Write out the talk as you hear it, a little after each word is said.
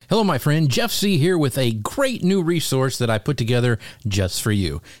Hello, my friend. Jeff C. here with a great new resource that I put together just for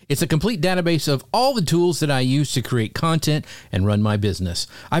you. It's a complete database of all the tools that I use to create content and run my business.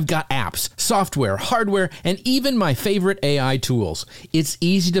 I've got apps, software, hardware, and even my favorite AI tools. It's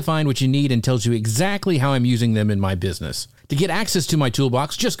easy to find what you need and tells you exactly how I'm using them in my business. To get access to my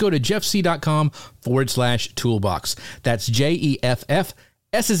toolbox, just go to jeffc.com/toolbox. That's JEFF.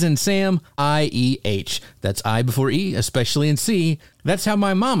 S as in Sam, I-E-H. That's I before E, especially in C. That's how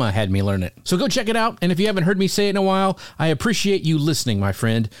my mama had me learn it. So go check it out, and if you haven't heard me say it in a while, I appreciate you listening, my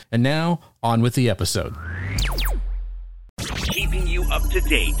friend. And now, on with the episode. Keeping you up to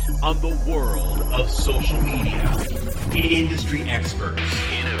date on the world of social media. Industry experts,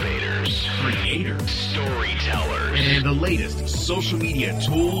 innovators, creators, storytellers, and the latest social media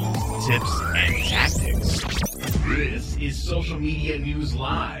tools, tips, and tactics. This is Social Media News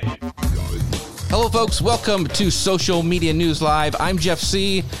Live. Hello, folks. Welcome to Social Media News Live. I'm Jeff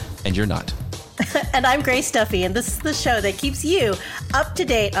C., and you're not. And I'm Grace Duffy, and this is the show that keeps you up to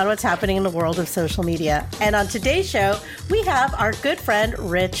date on what's happening in the world of social media. And on today's show, we have our good friend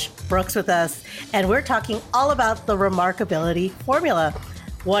Rich Brooks with us, and we're talking all about the Remarkablilty formula.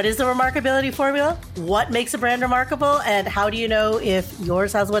 What is the Remarkablilty formula? What makes a brand remarkable? And how do you know if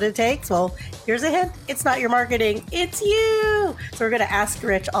yours has what it takes? Well, here's a hint. It's not your marketing. It's you. So we're going to ask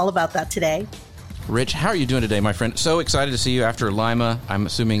Rich all about that today. Rich, how are you doing today, my friend? So excited to see you after Lima. I'm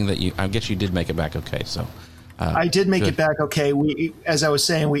assuming that I guess you did make it back okay. So I did make it back okay. We, as I was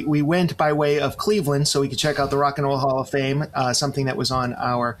saying, we went by way of Cleveland so we could check out the Rock and Roll Hall of Fame, something that was on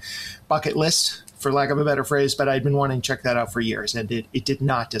our bucket list, for lack of a better phrase, but I'd been wanting to check that out for years, and it did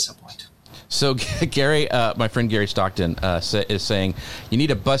not disappoint. So Gary, my friend Gary Stockton is saying, you need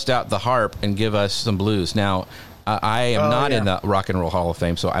to bust out the harp and give us some blues. Now, I am not in the Rock and Roll Hall of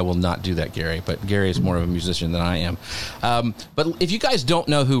Fame, so I will not do that, Gary. But Gary is more of a musician than I am. But if you guys don't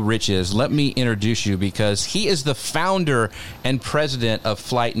know who Rich is, let me introduce you, because he is the founder and president of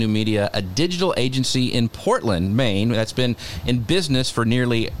Flight New Media, a digital agency in Portland, Maine, that's been in business for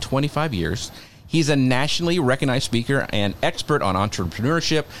nearly 25 years. He's a nationally recognized speaker and expert on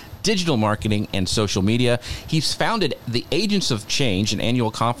entrepreneurship, digital marketing, and social media. He's founded the Agents of Change, an annual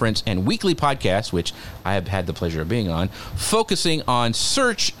conference and weekly podcast, which I have had the pleasure of being on, focusing on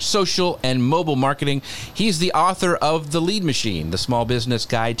search, social, and mobile marketing. He's the author of The Lead Machine, the small business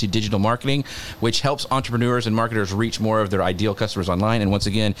guide to digital marketing, which helps entrepreneurs and marketers reach more of their ideal customers online. And once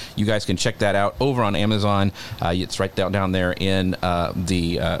again, you guys can check that out over on Amazon. It's right down there in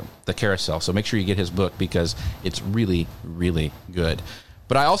the carousel. So make sure you get his book, because it's really, really good.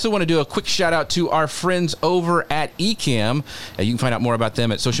 But I also want to do a quick shout out to our friends over at Ecamm. You can find out more about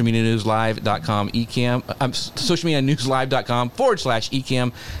them at socialmedianewslive.com,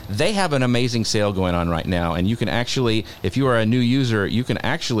 socialmedianewslive.com/Ecamm. They have an amazing sale going on right now. And you can actually, if you are a new user, you can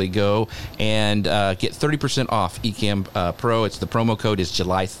actually go and get 30% off Ecamm Pro. The promo code is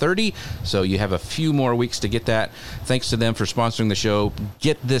July 30. So you have a few more weeks to get that. Thanks to them for sponsoring the show.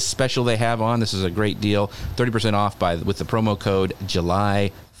 Get this special they have on. This is a great deal. 30% off with the promo code July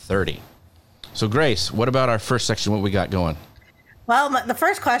 30. So Grace, what about our first section? What we got going? Well, the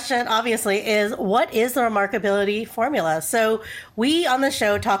first question, obviously, is what is the Remarkablilty formula? So we on the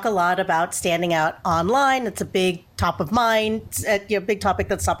show talk a lot about standing out online. It's a big top of mind, big topic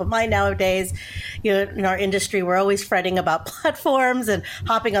that's top of mind nowadays. In our industry, we're always fretting about platforms and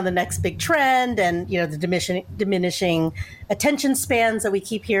hopping on the next big trend, and the diminishing attention spans that we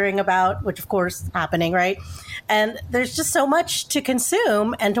keep hearing about, which of course is happening, right? And there's just so much to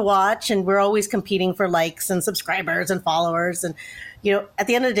consume and to watch, and we're always competing for likes and subscribers and followers. And at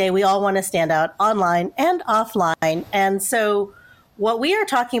the end of the day, we all want to stand out online and offline. And so what we are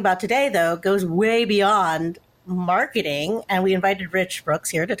talking about today, though, goes way beyond marketing, and we invited Rich Brooks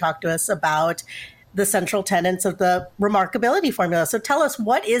here to talk to us about the central tenets of the Remarkablilty formula. So tell us,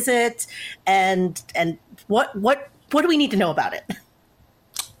 what is it, and what do we need to know about it?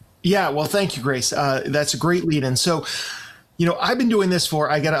 Yeah, well, thank you, Grace. That's a great lead in. So, I've been doing this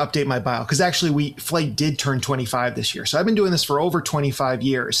I got to update my bio, because actually Flight did turn 25 this year. So I've been doing this for over 25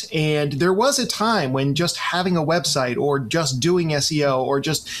 years. And there was a time when just having a website or just doing SEO or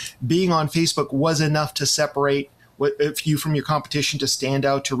just being on Facebook was enough to separate you from your competition, to stand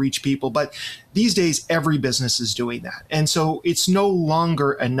out, to reach people. But these days, every business is doing that. And so it's no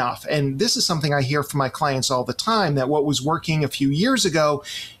longer enough. And this is something I hear from my clients all the time, that what was working a few years ago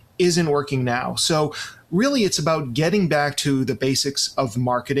isn't working now. So really, it's about getting back to the basics of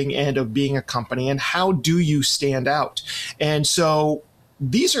marketing and of being a company, and how do you stand out? And so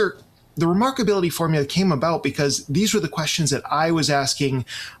these are the remarkability formula came about because these were the questions that I was asking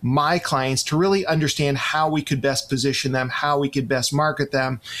my clients to really understand how we could best position them, how we could best market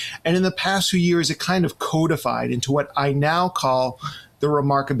them. And in the past few years, it kind of codified into what I now call the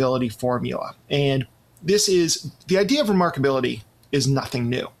remarkability formula. And this is the idea of remarkability is nothing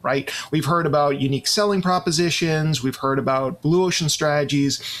new, right? We've heard about unique selling propositions. We've heard about blue ocean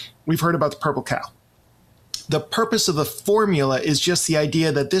strategies. We've heard about the purple cow. The purpose of the formula is just the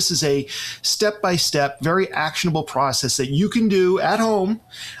idea that this is a step-by-step, very actionable process that you can do at home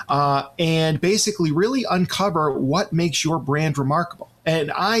and basically really uncover what makes your brand remarkable.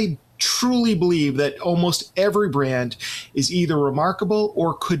 And I truly believe that almost every brand is either remarkable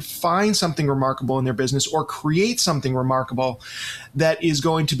or could find something remarkable in their business or create something remarkable that is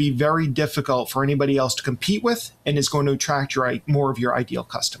going to be very difficult for anybody else to compete with and is going to attract more of your ideal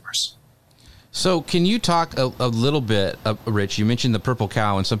customers. So can you talk a little bit, Rich, you mentioned the purple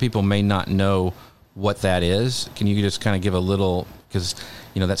cow, and some people may not know what that is. Can you just kind of give a little, because,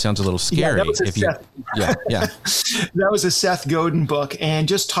 that sounds a little scary. Yeah, that was a Seth Godin book, and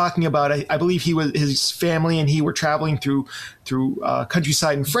just talking about, I believe his family and he were traveling through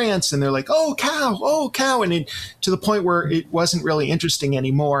countryside in France, and they're like, oh, cow, and to the point where it wasn't really interesting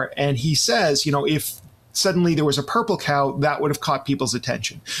anymore. And he says, if suddenly there was a purple cow, that would have caught people's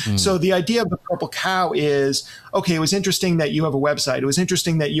attention. So the idea of the purple cow is, okay, it was interesting that you have a website. It was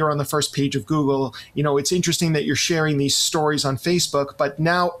interesting that you're on the first page of Google. It's interesting that you're sharing these stories on Facebook, but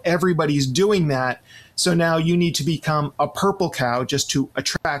now everybody's doing that. So now you need to become a purple cow just to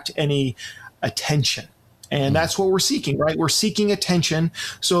attract any attention. And that's what we're seeking, right? We're seeking attention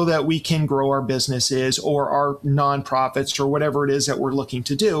so that we can grow our businesses or our nonprofits or whatever it is that we're looking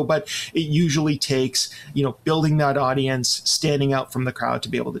to do. But it usually takes, building that audience, standing out from the crowd to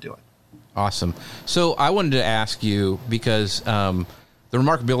be able to do it. Awesome. So I wanted to ask you, because the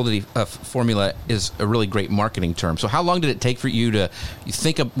remarkability formula is a really great marketing term. So how long did it take for you to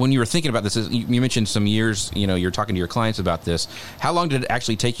think of, when you were thinking about this, you mentioned some years, you're talking to your clients about this. How long did it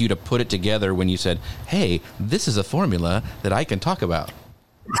actually take you to put it together when you said, hey, this is a formula that I can talk about?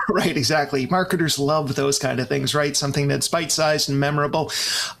 Right, exactly. Marketers love those kind of things, right? Something that's bite-sized and memorable.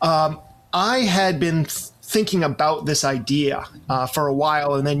 I had been thinking about this idea for a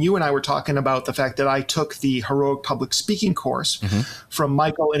while. And then you and I were talking about the fact that I took the Heroic Public Speaking course from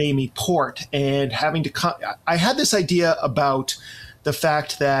Michael and Amy Port, and I had this idea about the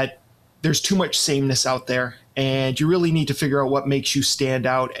fact that there's too much sameness out there and you really need to figure out what makes you stand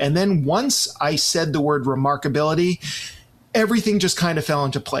out. And then once I said the word remarkability, everything just kind of fell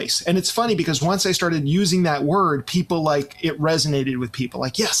into place. And it's funny because once I started using that word, it resonated with people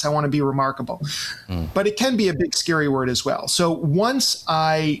like, yes, I want to be remarkable. But it can be a big, scary word as well. So once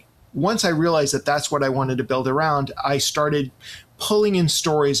I realized that that's what I wanted to build around, I started pulling in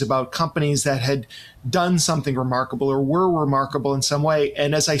stories about companies that had done something remarkable or were remarkable in some way.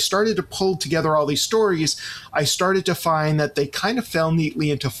 And as I started to pull together all these stories, I started to find that they kind of fell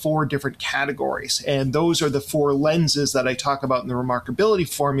neatly into 4 different categories. And those are the 4 lenses that I talk about in the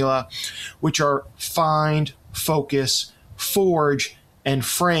remarkability formula, which are find, focus, forge, and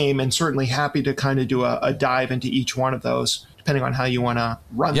frame. And certainly happy to kind of do a dive into each one of those, depending on how you want to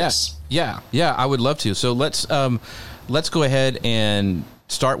run this. Yeah, I would love to. So let's go ahead and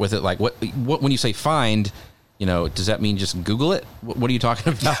start with it. Like what when you say find, does that mean just Google it? What are you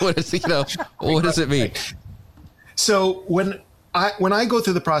talking about? What does it mean? So when I go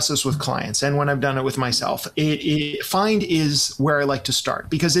through the process with clients and when I've done it with myself, find is where I like to start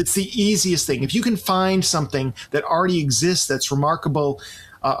because it's the easiest thing. If you can find something that already exists that's remarkable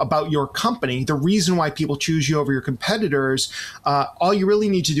about your company, the reason why people choose you over your competitors, all you really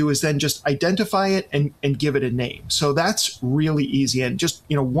need to do is then just identify it and give it a name. So that's really easy. And just,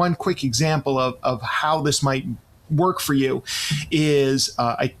 one quick example of how this might work for you is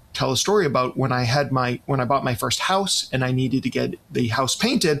I tell a story about when I bought my first house and I needed to get the house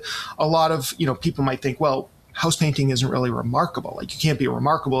painted. A lot of, people might think, well, house painting isn't really remarkable. Like you can't be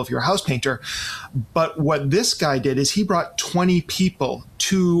remarkable if you're a house painter. But what this guy did is he brought 20 people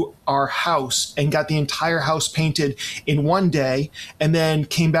to our house and got the entire house painted in one day and then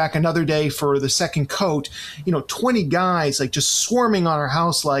came back another day for the second coat. 20 guys like just swarming on our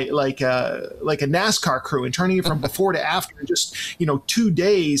house like a NASCAR crew and turning it from before to after in just 2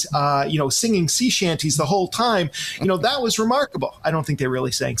 days, singing sea shanties the whole time. That was remarkable. I don't think they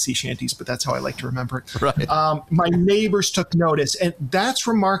really sang sea shanties, but that's how I like to remember it. Right. My neighbors took notice, and that's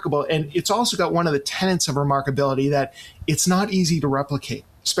remarkable. And it's also got one of the tenets of remarkability that it's not easy to replicate,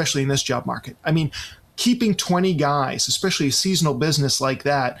 especially in this job market. I mean, keeping 20 guys, especially a seasonal business like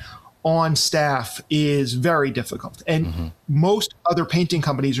that, on staff is very difficult. And most other painting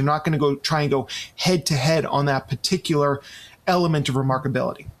companies are not going to go try and go head to head on that particular element of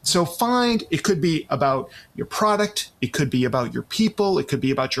remarkability. So it could be about your product, it could be about your people, it could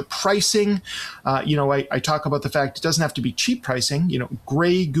be about your pricing. I talk about the fact it doesn't have to be cheap pricing.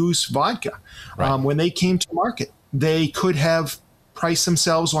 Grey Goose vodka, Right. When they came to market, they could have priced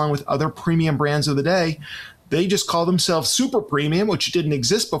themselves along with other premium brands of the day. They just call themselves super premium, which didn't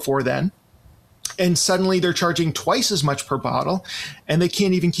exist before then. And suddenly they're charging twice as much per bottle, and they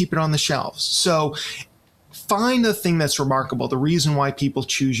can't even keep it on the shelves. So find the thing that's remarkable, the reason why people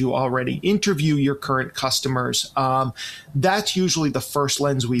choose you already. Interview your current customers. That's usually the first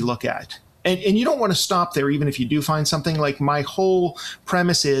lens we look at. And you don't want to stop there, even if you do find something. Like, my whole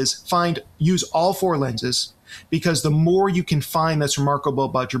premise is use all 4 lenses, because the more you can find that's remarkable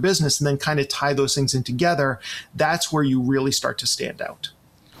about your business and then kind of tie those things in together, that's where you really start to stand out.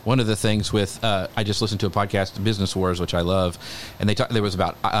 One of the things with, I just listened to a podcast, Business Wars, which I love, and there was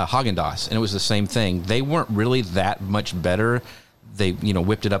about Haagen-Dazs, and it was the same thing. They weren't really that much better. They,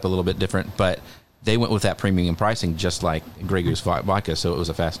 whipped it up a little bit different, but they went with that premium pricing, just like Grey Goose vodka. So it was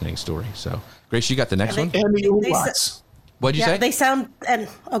a fascinating story. So, Grace, you got the next one? And the umlauts. What'd you say? They sound,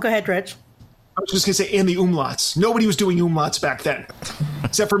 go ahead, Rich. I was just going to say, and the umlauts. Nobody was doing umlauts back then,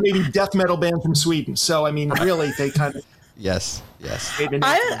 except for maybe death metal band from Sweden. So, I mean, really, they kind of... Yes.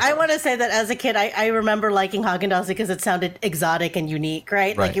 I want to say that as a kid, I remember liking Haagen-Dazs because it sounded exotic and unique,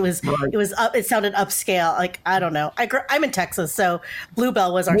 right? Like it sounded upscale. Like, I don't know. I'm in Texas, so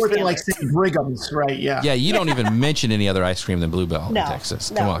Bluebell was our more standard. than like St. Brigham's, right? Yeah. Yeah, you don't even mention any other ice cream than Bluebell in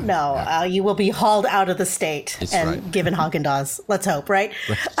Texas. Come on. No, Yeah. You will be hauled out of the state given Haagen-Dazs. Let's hope, right?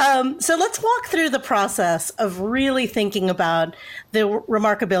 So let's walk through the process of really thinking about the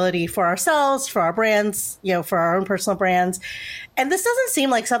remarkability for ourselves, for our brands, for our own personal brands. And this doesn't seem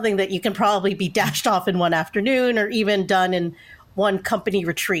like something that you can probably be dashed off in one afternoon or even done in one company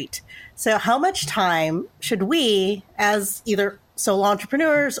retreat. So how much time should we, as either solo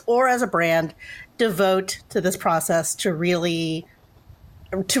entrepreneurs or as a brand, devote to this process to really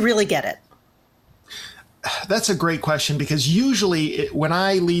get it? That's a great question, because usually when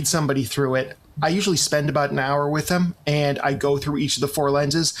I lead somebody through it, I usually spend about an hour with them and I go through each of the 4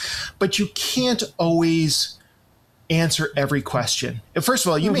 lenses, but you can't always answer every question. First of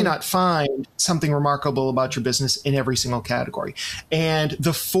all, you may not find something remarkable about your business in every single category. And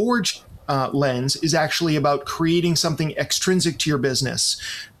the Forge lens is actually about creating something extrinsic to your business,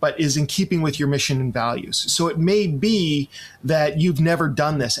 but is in keeping with your mission and values. So it may be that you've never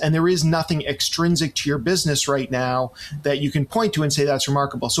done this and there is nothing extrinsic to your business right now that you can point to and say that's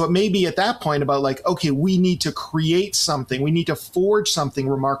remarkable. So it may be at that point about like, okay, we need to create something. We need to forge something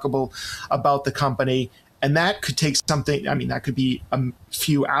remarkable about the company. And that could take something, that could be a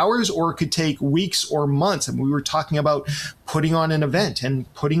few hours, or it could take weeks or months. And we were talking about putting on an event,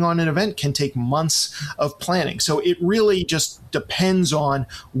 and putting on an event can take months of planning. So it really just depends on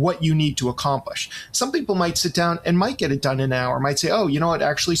what you need to accomplish. Some people might sit down and might get it done in an hour, might say, oh, you know what,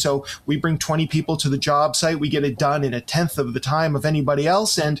 actually, so we bring 20 people to the job site, we get it done in 1/10 of the time of anybody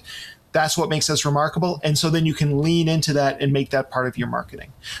else. And that's what makes us remarkable. And so then you can lean into that and make that part of your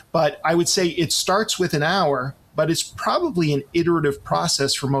marketing. But I would say it starts with an hour, but it's probably an iterative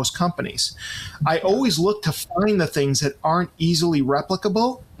process for most companies. I always look to find the things that aren't easily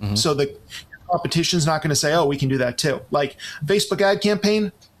replicable. So the competition's not going to say, oh, we can do that too. Like Facebook ad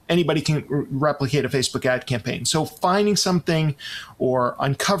campaign, anybody can replicate a Facebook ad campaign. So finding something or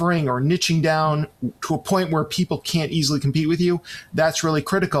uncovering or niching down to a point where people can't easily compete with you, that's really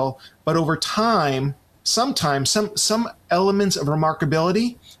critical. But over time, sometimes some elements of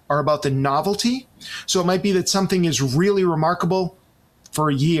remarkability are about the novelty. So it might be that something is really remarkable for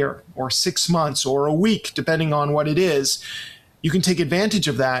a year or 6 months or a week, depending on what it is. You can take advantage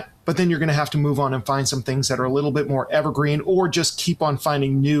of that, but then you're going to have to move on and find some things that are a little bit more evergreen, or just keep on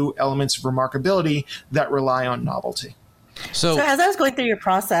finding new elements of remarkability that rely on novelty. So as I was going through your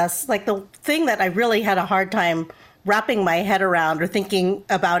process, like the thing that I really had a hard time wrapping my head around or thinking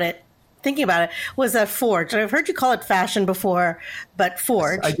about it was that Forge. And I've heard you call it fashion before, but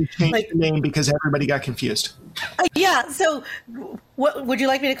Forge. I just changed the name because everybody got confused. Yeah. So what would you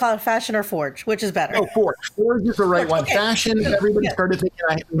like me to call it, fashion or Forge? Which is better? Oh, Forge. Forge is the right one. Okay. Fashion, everybody started thinking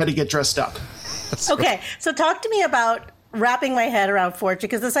I had to get dressed up. Okay. So talk to me about wrapping my head around Forge,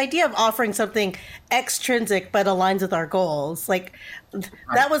 because this idea of offering something extrinsic but aligns with our goals, like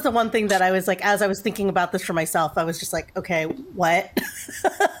that was the one thing that I was like, as I was thinking about this for myself, I was just like, okay, what?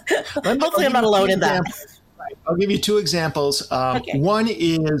 Hopefully I'm not alone in that. I'll give you 2 examples. Okay. One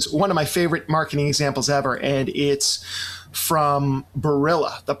is one of my favorite marketing examples ever, and it's from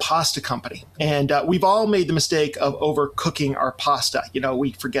Barilla, the pasta company. And we've all made the mistake of overcooking our pasta. You know,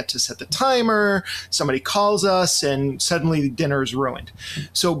 we forget to set the timer, somebody calls us, and suddenly the dinner is ruined.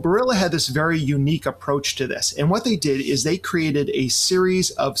 So Barilla had this very unique approach to this. And what they did is they created a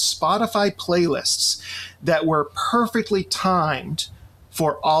series of Spotify playlists that were perfectly timed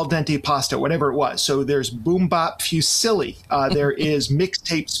for al dente pasta, whatever it was. So there's Boom Bop Fusilli, there is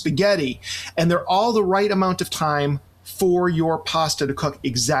Mixtape Spaghetti, and they're all the right amount of time for your pasta to cook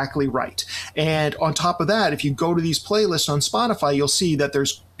exactly right. And on top of that, if you go to these playlists on Spotify, you'll see that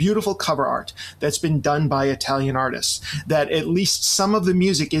there's beautiful cover art that's been done by Italian artists, that at least some of the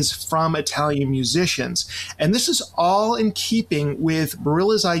music is from Italian musicians. And this is all in keeping with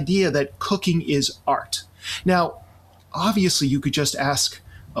Barilla's idea that cooking is art. Now, obviously, you could just ask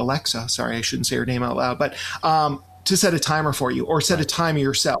Alexa, sorry, I shouldn't say her name out loud, but to set a timer for you or set a timer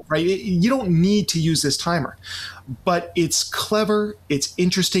yourself, right? You don't need to use this timer, but it's clever, it's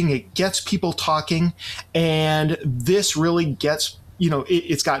interesting, it gets people talking, and this really gets, you know,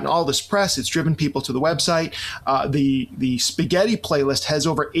 it's gotten all this press, it's driven people to the website. The spaghetti playlist has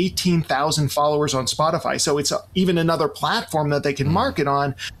over 18,000 followers on Spotify, so it's even another platform that they can market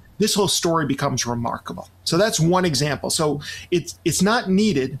on. This whole story becomes remarkable. So that's one example. So it's not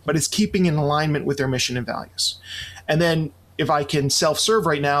needed, but it's keeping in alignment with their mission and values. And then if I can self-serve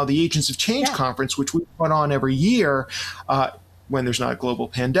right now, the Agents of Change conference, which we put on every year when there's not a global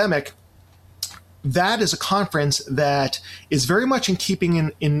pandemic, that is a conference that is very much in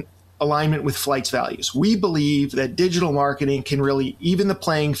keeping in alignment with Flight's values. We believe that digital marketing can really even the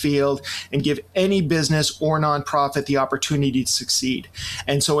playing field and give any business or nonprofit the opportunity to succeed.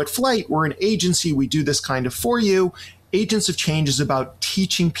 And so at Flight, we're an agency. We do this kind of for you. Agents of Change is about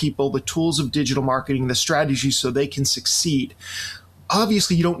teaching people the tools of digital marketing, the strategies so they can succeed.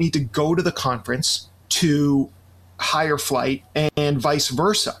 Obviously, you don't need to go to the conference to hire Flight and vice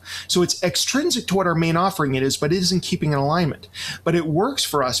versa. So it's extrinsic to what our main offering it is, but it isn't keeping in alignment. But it works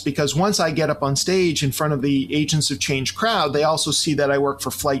for us because once I get up on stage in front of the Agents of Change crowd, they also see that I work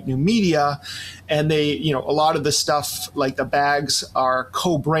for Flight New Media, and they, you know, a lot of the stuff like the bags are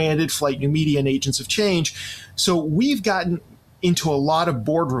co-branded Flight New Media and Agents of Change. So we've gotten into a lot of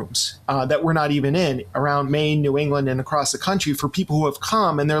boardrooms that we're not even in around Maine, New England, and across the country for people who have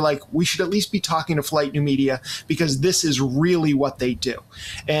come, and they're like, we should at least be talking to Flight New Media because this is really what they do.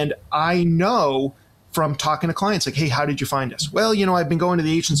 And I know from talking to clients like, hey, how did you find us? Well, you know, I've been going to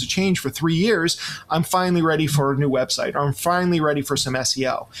the Agents of Change for 3 years. I'm finally ready for a new website, or I'm finally ready for some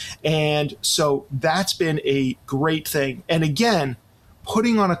SEO. And so that's been a great thing. And again,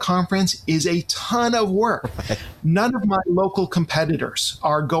 putting on a conference is a ton of work. None of my local competitors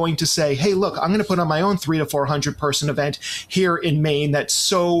are going to say, hey, look, I'm going to put on my own 300 to 400 person event here in Maine that's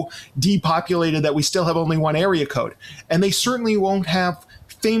so depopulated that we still have only one area code. And they certainly won't have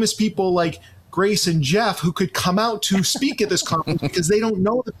famous people like Grace and Jeff who could come out to speak at this conference because they don't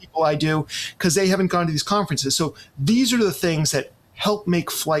know the people I do because they haven't gone to these conferences. So these are the things that help make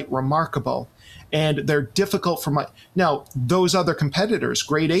Flight remarkable. And they're difficult for now, those other competitors,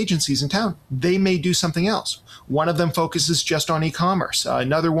 great agencies in town, they may do something else. One of them focuses just on e-commerce.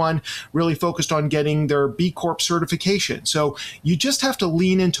 Another one really focused on getting their B Corp certification. So you just have to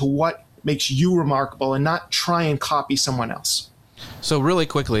lean into what makes you remarkable and not try and copy someone else. So really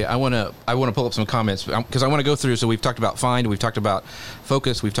quickly, I want to pull up some comments because I want to go through. So we've talked about Find, we've talked about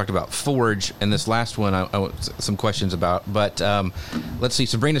Focus, we've talked about Forge, and this last one I want some questions about. But let's see.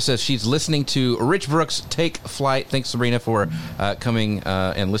 Sabrina says she's listening to Rich Brooks' Take Flight. Thanks, Sabrina, for coming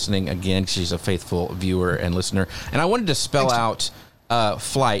and listening again. She's a faithful viewer and listener. And I wanted to spell out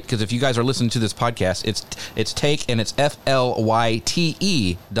Flight, because if you guys are listening to this podcast, it's Take, and it's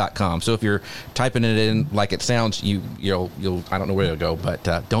FLYTE.com. So if you're typing it in like it sounds, you'll I don't know where to go, but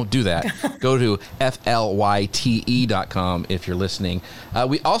don't do that. Go to FLYTE.com if you're listening.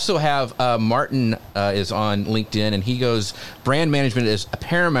 We also have Martin is on LinkedIn, and he goes, brand management is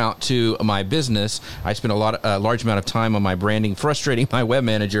paramount to my business. I spend a large amount of time on my branding, frustrating my web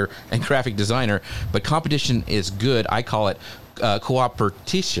manager and graphic designer, but competition is good. I call it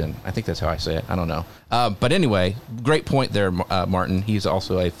cooperation. I think that's how I say it. I don't know. But anyway, great point there, Martin. He's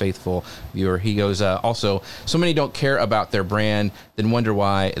also a faithful viewer. He goes, also, so many don't care about their brand, then wonder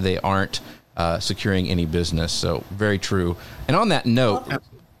why they aren't securing any business. So very true. And on that note,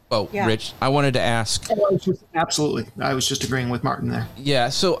 Rich, I wanted to ask. Absolutely. I was just agreeing with Martin there. Yeah.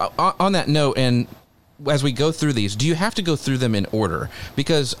 So on that note, and as we go through these, do you have to go through them in order?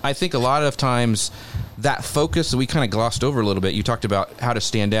 Because I think a lot of times that focus, we kind of glossed over a little bit. You talked about how to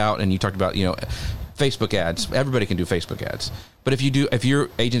stand out, and you talked about, Facebook ads. Everybody can do Facebook ads. But if you're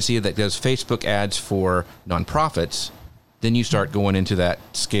agency that does Facebook ads for nonprofits, then you start going into that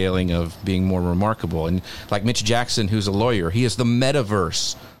scaling of being more remarkable. And like Mitch Jackson, who's a lawyer, he is the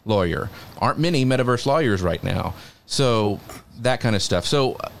metaverse lawyer. Aren't many metaverse lawyers right now. So that kind of stuff.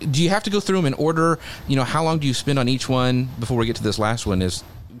 So do you have to go through them in order? You know, how long do you spend on each one before we get to this last one? Is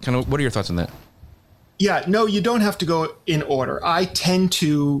kind of, what are your thoughts on that? Yeah, no, you don't have to go in order. I tend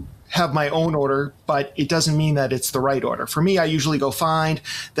to have my own order, but it doesn't mean that it's the right order. For me, I usually go find,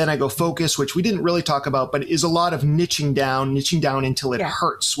 then I go focus, which we didn't really talk about, but is a lot of niching down until it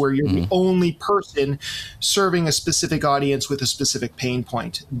hurts, where you're the only person serving a specific audience with a specific pain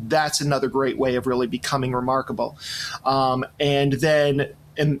point. That's another great way of really becoming remarkable. And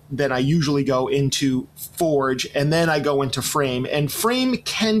then I usually go into Forge, and then I go into Frame. And Frame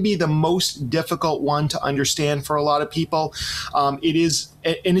can be the most difficult one to understand for a lot of people. It is,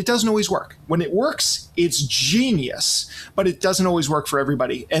 and it doesn't always work. When it works, it's genius, but it doesn't always work for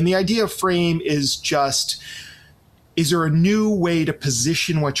everybody. And the idea of Frame is just, is there a new way to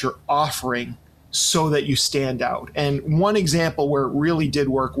position what you're offering so that you stand out? And one example where it really did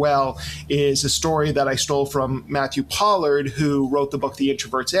work well is a story that I stole from Matthew Pollard, who wrote the book The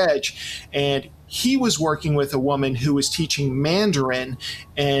Introvert's Edge. And he was working with a woman who was teaching Mandarin,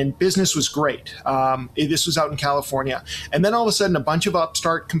 and business was great. This was out in California. And then all of a sudden, a bunch of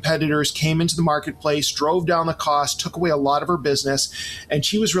upstart competitors came into the marketplace, drove down the cost, took away a lot of her business, and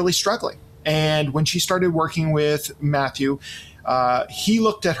she was really struggling. And when she started working with Matthew, he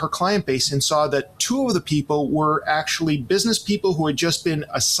looked at her client base and saw that two of the people were actually business people who had just been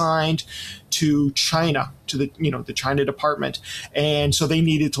assigned to China, to the China department. And so they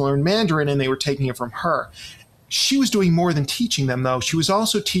needed to learn Mandarin, and they were taking it from her. She was doing more than teaching them, though. She was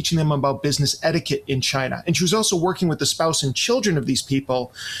also teaching them about business etiquette in China. And she was also working with the spouse and children of these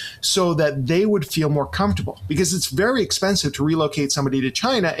people so that they would feel more comfortable, because it's very expensive to relocate somebody to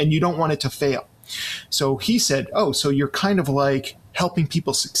China, and you don't want it to fail. So he said, oh, so you're kind of like helping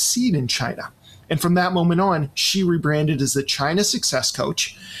people succeed in China. And from that moment on, she rebranded as the China Success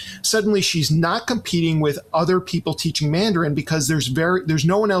Coach. Suddenly, she's not competing with other people teaching Mandarin because there's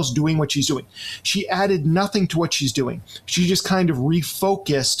no one else doing what she's doing. She added nothing to what she's doing. She just kind of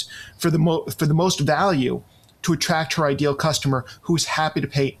refocused for the most value to attract her ideal customer who is happy to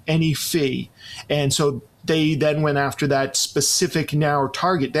pay any fee. And so they then went after that specific narrow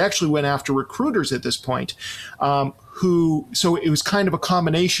target. They actually went after recruiters at this point, so it was kind of a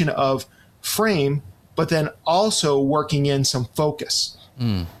combination of Frame, but then also working in some focus.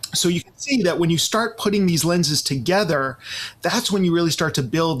 So you can see that when you start putting these lenses together, that's when you really start to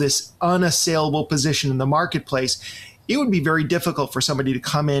build this unassailable position in the marketplace. It would be very difficult for somebody to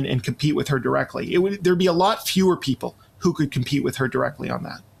come in and compete with her directly. There'd be a lot fewer people who could compete with her directly on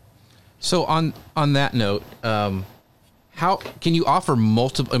that. So on that note, how can you offer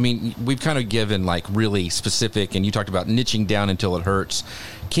multiple? I mean, we've kind of given like really specific, and you talked about niching down until it hurts.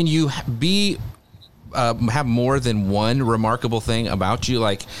 Can you have more than one remarkable thing about you?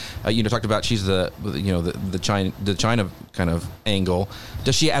 Like, talked about she's the China kind of angle.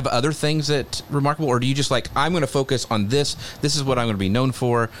 Does she have other things that remarkable, or do you just like, I'm going to focus on this? This is what I'm going to be known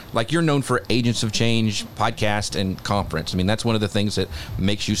for. Like, you're known for Agents of Change podcast and conference. I mean, that's one of the things that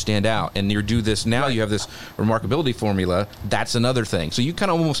makes you stand out. And you do this now. Right. You have this remarkability formula. That's another thing. So you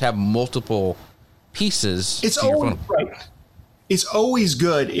kind of almost have multiple pieces. It's always right. It's always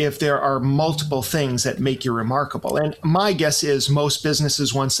good if there are multiple things that make you remarkable. And my guess is most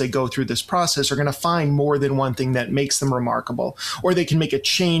businesses, once they go through this process, are going to find more than one thing that makes them remarkable, or they can make a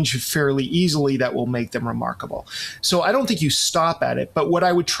change fairly easily that will make them remarkable. So I don't think you stop at it. But what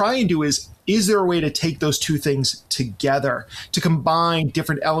I would try and do is there a way to take those two things together, to combine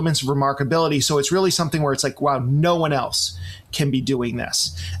different elements of remarkability? So it's really something where it's like, wow, no one else can be doing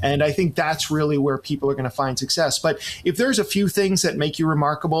this. And I think that's really where people are going to find success. But if there's a few things that make you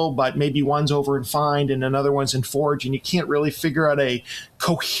remarkable, but maybe one's over in Find and another one's in Forge, and you can't really figure out a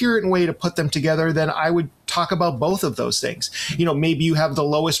coherent way to put them together, then I would talk about both of those things. Maybe you have the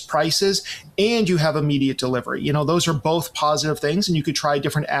lowest prices and you have immediate delivery. Those are both positive things, and you could try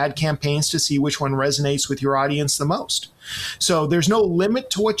different ad campaigns to see which one resonates with your audience the most. So there's no limit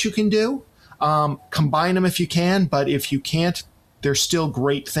to what you can do. Combine them if you can, but if you can't, there's still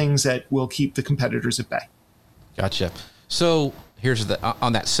great things that will keep the competitors at bay. Gotcha. So here's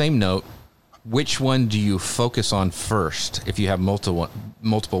on that same note, which one do you focus on first? If you have multiple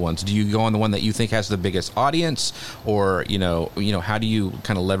ones, do you go on the one that you think has the biggest audience, or how do you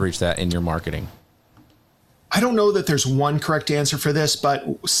kind of leverage that in your marketing? I don't know that there's one correct answer for this, but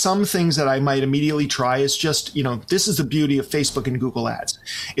some things that I might immediately try is just, this is the beauty of Facebook and Google Ads,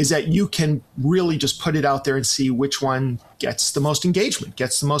 is that you can really just put it out there and see which one gets the most engagement,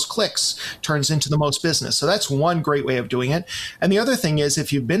 gets the most clicks, turns into the most business. So that's one great way of doing it. And the other thing is,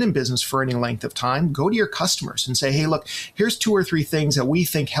 if you've been in business for any length of time, go to your customers and say, hey, look, here's 2 or 3 things that we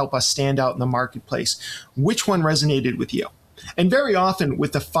think help us stand out in the marketplace. Which one resonated with you? And very often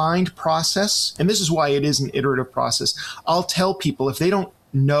with the find process, and this is why it is an iterative process, I'll tell people if they don't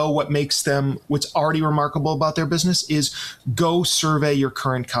know what makes them, what's already remarkable about their business, is go survey your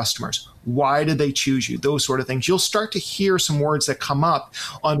current customers. Why did they choose you? Those sort of things. You'll start to hear some words that come up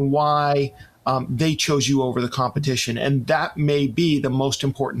on why they chose you over the competition. And that may be the most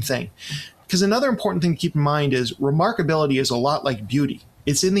important thing. Because another important thing to keep in mind is remarkability is a lot like beauty.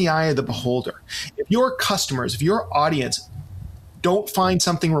 It's in the eye of the beholder. If your customers, if your audience don't find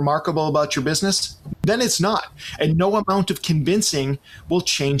something remarkable about your business, then it's not. And no amount of convincing will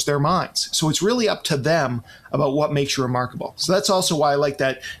change their minds. So it's really up to them about what makes you remarkable. So that's also why I like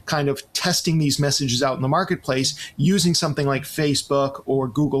that kind of testing these messages out in the marketplace, using something like Facebook or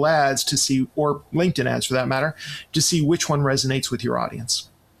Google Ads to see, or LinkedIn ads for that matter, to see which one resonates with your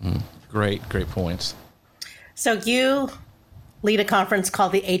audience. Great points. So you lead a conference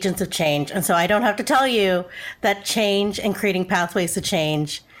called the Agents of Change. And so I don't have to tell you that change and creating pathways to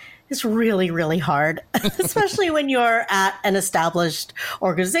change is really, really hard, especially when you're at an established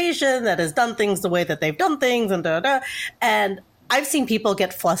organization that has done things the way that they've done things and And I've seen people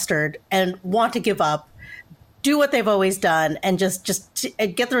get flustered and want to give up, do what they've always done, and just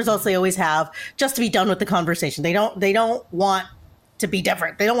get the results they always have, just to be done with the conversation. They don't want to be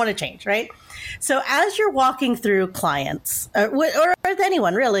different. They don't want to change, right? So as you're walking through clients, or with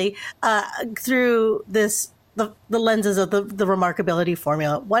anyone really, through the lenses of the remarkability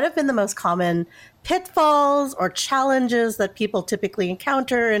formula, what have been the most common pitfalls or challenges that people typically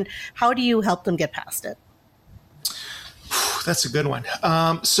encounter, and how do you help them get past it? That's a good one.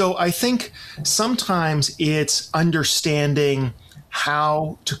 So I think sometimes it's understanding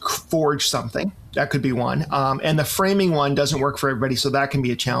how to forge something. That could be one. And the framing one doesn't work for everybody, so that can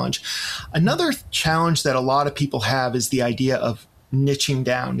be a challenge. Another challenge that a lot of people have is the idea of niching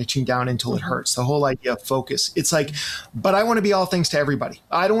down until it hurts. The whole idea of focus. It's like, but I want to be all things to everybody.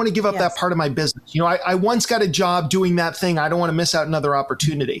 I don't want to give up that part of my business. I once got a job doing that thing. I don't want to miss out another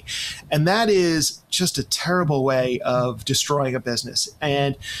opportunity. And that is just a terrible way of destroying a business.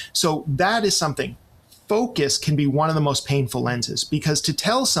 And so that is something. Focus can be one of the most painful lenses, because to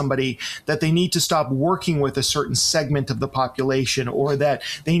tell somebody that they need to stop working with a certain segment of the population, or that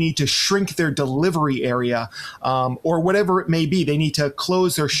they need to shrink their delivery area, or whatever it may be, they need to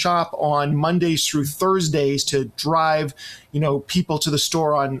close their shop on Mondays through Thursdays to drive, people to the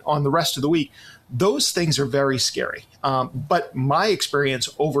store on the rest of the week. Those things are very scary. But my experience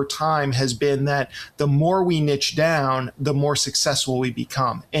over time has been that the more we niche down, the more successful we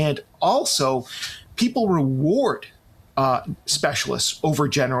become. And also, people reward specialists over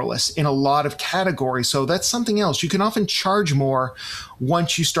generalists in a lot of categories. So that's something else. You can often charge more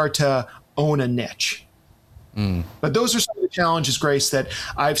once you start to own a niche. But those are some of the challenges, Grace, that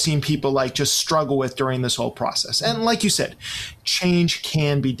I've seen people just struggle with during this whole process. And like you said, change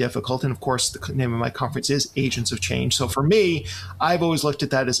can be difficult. And of course, the name of my conference is Agents of Change. So for me, I've always looked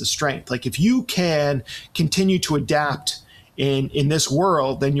at that as a strength. If you can continue to adapt in this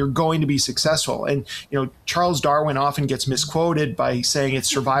world, then you're going to be successful. And, Charles Darwin often gets misquoted by saying it's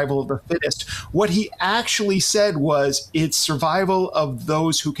survival of the fittest. What he actually said was it's survival of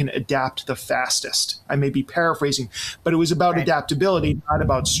those who can adapt the fastest. I may be paraphrasing, but it was about adaptability, not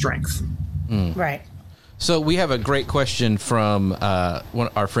about strength. Right. So we have a great question from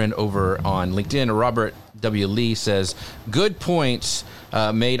our friend over on LinkedIn. Robert W. Lee says, good points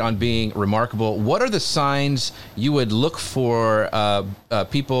made on being remarkable. What are the signs you would look for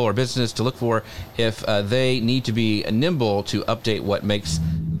people or business to look for if they need to be nimble to update what makes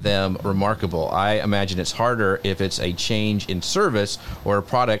them remarkable? I imagine it's harder if it's a change in service or a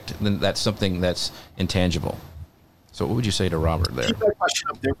product than that's something that's intangible. So what would you say to Robert there? Keep that question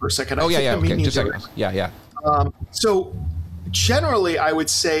up there for a second. Okay, just a second. Yeah. So generally, I would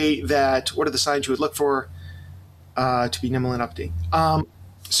say that what are the signs you would look for to be nimble and update?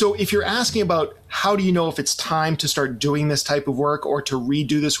 So if you're asking about how do you know if it's time to start doing this type of work or to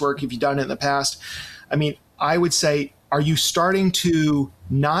redo this work if you've done it in the past, I would say, are you starting to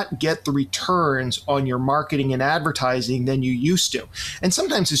not get the returns on your marketing and advertising than you used to? And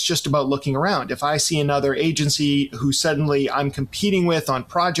sometimes it's just about looking around. If I see another agency who suddenly I'm competing with on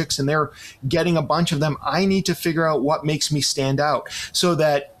projects and they're getting a bunch of them, I need to figure out what makes me stand out so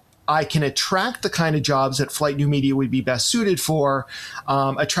that I can attract the kind of jobs that Flight New Media would be best suited for,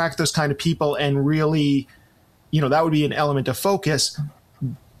 attract those kind of people, and really, that would be an element of focus.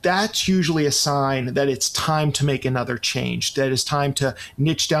 That's usually a sign that it's time to make another change, that it's time to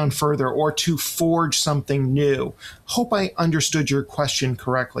niche down further or to forge something new. Hope I understood your question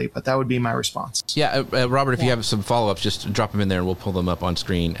correctly, but that would be my response. Yeah, Robert, if you have some follow-ups, just drop them in there and we'll pull them up on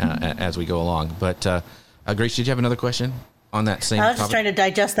screen as we go along. But Grace, did you have another question on that same topic? I was just trying to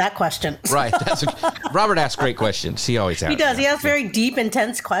digest that question. Right. Robert asks great questions. He always asks. He does. He asks very deep,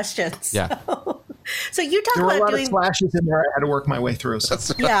 intense questions. Yeah. So you talk there were about a lot of flashes in there I had to work my way through.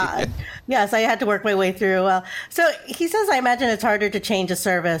 So. Yeah. Yes, I had to work my way through. So he says, I imagine it's harder to change a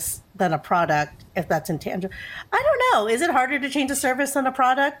service than a product if that's intangible. I don't know. Is it harder to change a service than a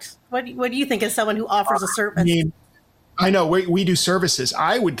product? What do you think as someone who offers a service? I know we do services.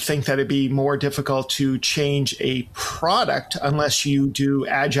 I would think that it'd be more difficult to change a product unless you do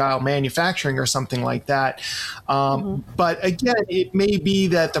agile manufacturing or something like that. But again, it may be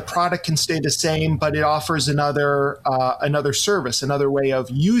that the product can stay the same, but it offers another service, another way of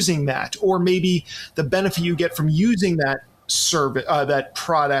using that, or maybe the benefit you get from using that service, that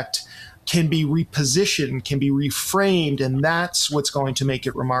product, can be repositioned, can be reframed, and that's what's going to make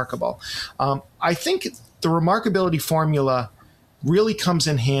it remarkable. I think the remarkability formula really comes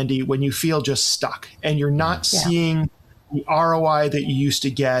in handy when you feel just stuck and you're not seeing the ROI that you used to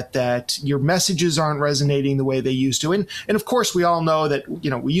get, that your messages aren't resonating the way they used to. And of course, we all know that,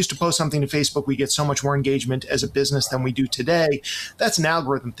 we used to post something to Facebook, we get so much more engagement as a business than we do today. That's an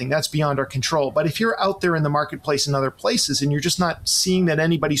algorithm thing. That's beyond our control. But if you're out there in the marketplace and other places and you're just not seeing that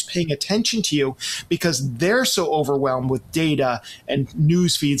anybody's paying attention to you because they're so overwhelmed with data and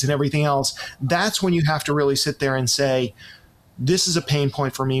news feeds and everything else, that's when you have to really sit there and say, this is a pain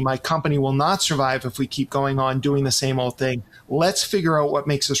point for me. My company will not survive if we keep going on doing the same old thing. Let's figure out what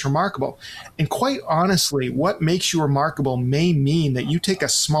makes us remarkable. And quite honestly, what makes you remarkable may mean that you take a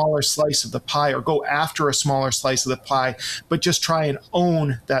smaller slice of the pie or go after a smaller slice of the pie, but just try and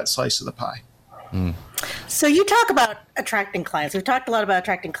own that slice of the pie. So you talk about attracting clients. We've talked a lot about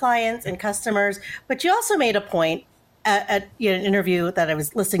attracting clients and customers, but you also made a point at an interview that I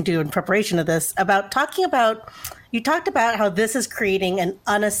was listening to in preparation of this you talked about how this is creating an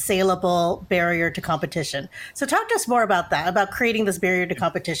unassailable barrier to competition. So talk to us more about that, about creating this barrier to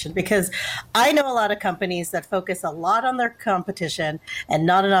competition, because I know a lot of companies that focus a lot on their competition and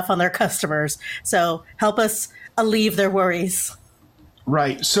not enough on their customers. So help us alleviate their worries.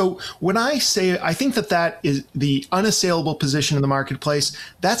 Right. So when I say, I think that is the unassailable position in the marketplace,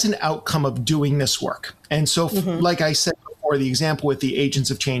 that's an outcome of doing this work. And so, like I said before, the example with the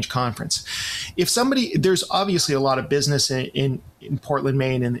Agents of Change conference, there's obviously a lot of business in Portland,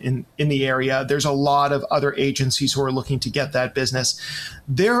 Maine, and in the area. There's a lot of other agencies who are looking to get that business.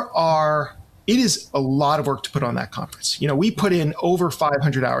 It is a lot of work to put on that conference. We put in over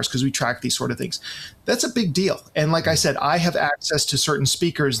 500 hours because we track these sort of things. That's a big deal. And like I said, I have access to certain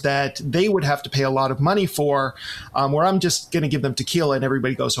speakers that they would have to pay a lot of money for, where I'm just going to give them tequila and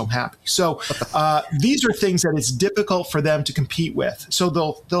everybody goes home happy. So these are things that it's difficult for them to compete with. So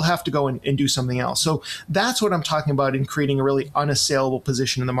they'll have to go and do something else. So that's what I'm talking about in creating a really unassailable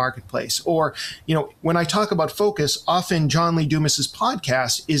position in the marketplace. Or, when I talk about focus, often John Lee Dumas's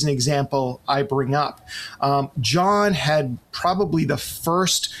podcast is an example I bring up. John had probably the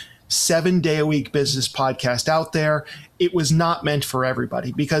first 7-day-a-week business podcast out there. It was not meant for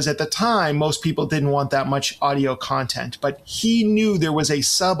everybody because at the time, most people didn't want that much audio content, but he knew there was a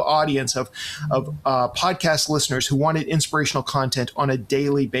sub-audience of podcast listeners who wanted inspirational content on a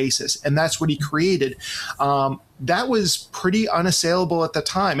daily basis. And that's what he created. That was pretty unassailable at the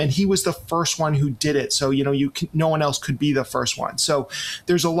time. And he was the first one who did it. So, no one else could be the first one. So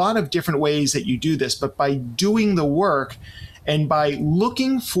there's a lot of different ways that you do this, but by doing the work, and by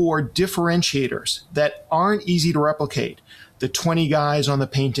looking for differentiators that aren't easy to replicate, the 20 guys on the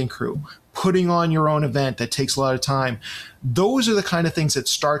painting crew, putting on your own event that takes a lot of time, those are the kind of things that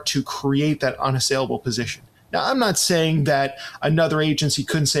start to create that unassailable position. Now, I'm not saying that another agency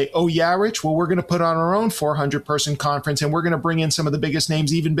couldn't say, oh, yeah, Rich, well, we're going to put on our own 400-person conference and we're going to bring in some of the biggest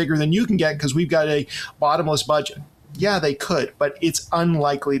names, even bigger than you can get because we've got a bottomless budget. Yeah, they could, but it's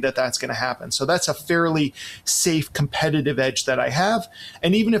unlikely that that's going to happen. So that's a fairly safe competitive edge that I have.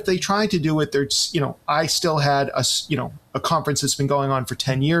 And even if they try to do it, there's, I still had a conference that's been going on for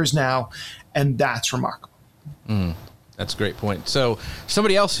 10 years now, and that's remarkable. That's a great point. So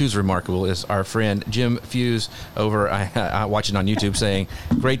somebody else who's remarkable is our friend Jim Fuse over watching on YouTube saying,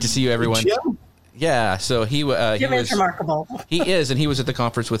 great to see you, everyone. Jim? Yeah, so he was remarkable. He is, and he was at the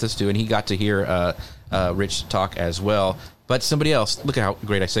conference with us too, and he got to hear Rich talk as well. But somebody else, look at how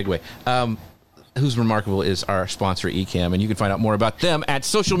great I segue. Who's Remarkable is our sponsor, Ecamm, and you can find out more about them at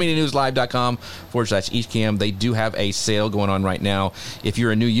socialmedianewslive.com/Ecamm. They do have a sale going on right now. If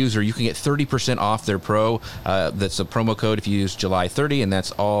you're a new user, you can get 30% off their Pro. That's a promo code if you use July 30, and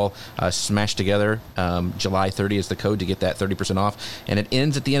that's all smashed together. July 30 is the code to get that 30% off, and it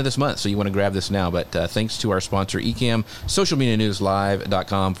ends at the end of this month, so you want to grab this now. But thanks to our sponsor, Ecamm,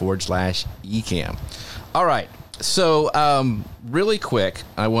 socialmedianewslive.com/Ecamm. All right. So, really quick,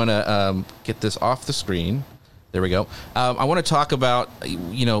 I want to get this off the screen. There we go. I want to talk about,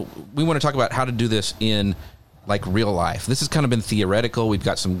 we want to talk about how to do this in like real life. This has kind of been theoretical. We've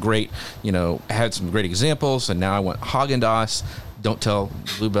got some great, had some great examples, and now I want Haagen-Dazs. Don't tell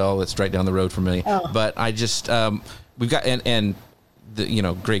Bluebell, that's right down the road from me. Oh. But I just, we've got, and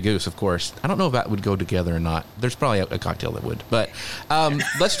the, Grey Goose, of course. I don't know if that would go together or not. There's probably a cocktail that would. But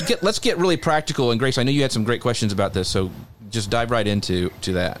let's get really practical. And Grace, I know you had some great questions about this, so just dive right into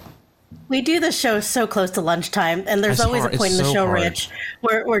that. We do the show so close to lunchtime, and there's always a point in the show, Rich,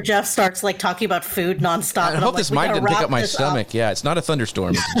 where Jeff starts like talking about food nonstop. I hope this mic didn't pick up my stomach. Yeah, it's not a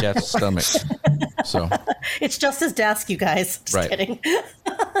thunderstorm; it's Jeff's stomach. So it's just his desk, you guys. Just kidding.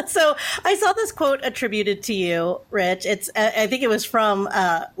 So I saw this quote attributed to you, Rich. It's I think it was from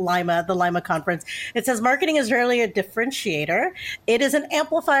Lima, the Lima conference. It says, "Marketing is rarely a differentiator; it is an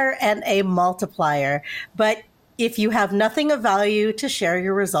amplifier and a multiplier, but if you have nothing of value to share,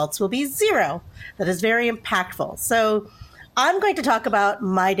 your results will be zero." That is very impactful. So I'm going to talk about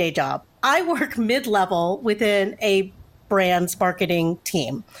my day job. I work mid-level within a brand's marketing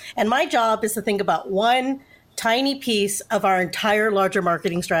team. And my job is to think about one tiny piece of our entire larger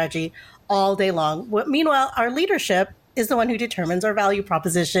marketing strategy all day long. Meanwhile, our leadership is the one who determines our value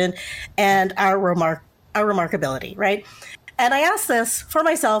proposition and our remarkability, right? And I ask this for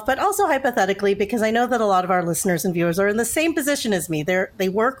myself, but also hypothetically, because I know that a lot of our listeners and viewers are in the same position as me. They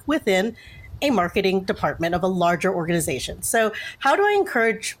work within a marketing department of a larger organization. So how do I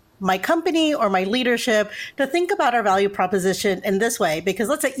encourage my company or my leadership to think about our value proposition in this way? Because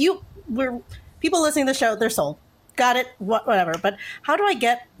let's say people listening to the show, they're sold. Got it, whatever. But how do I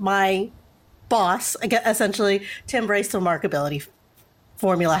get my boss, essentially, to embrace the remarkability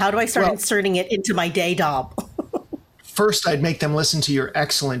formula? How do I start inserting it into my day job? First, I'd make them listen to your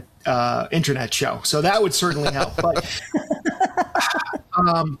excellent internet show. So that would certainly help. But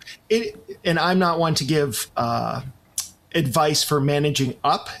and I'm not one to give advice for managing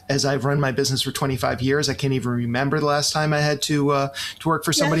up, as I've run my business for 25 years. I can't even remember the last time I had to work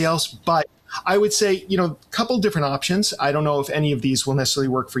for somebody else. But I would say, a couple different options. I don't know if any of these will necessarily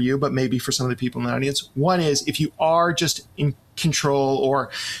work for you, but maybe for some of the people in the audience. One is if you are just in control or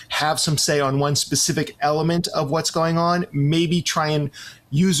have some say on one specific element of what's going on, maybe try and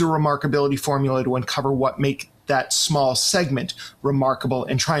use a remarkability formula to uncover what make that small segment remarkable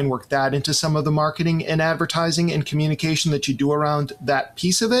and try and work that into some of the marketing and advertising and communication that you do around that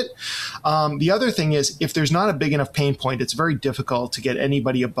piece of it. The other thing is, if there's not a big enough pain point, it's very difficult to get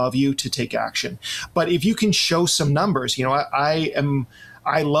anybody above you to take action. But if you can show some numbers,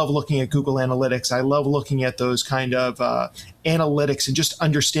 I love looking at Google Analytics. I love looking at those kind of analytics and just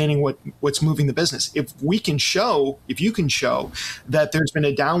understanding what's moving the business. If you can show that there's been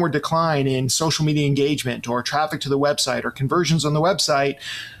a downward decline in social media engagement or traffic to the website or conversions on the website,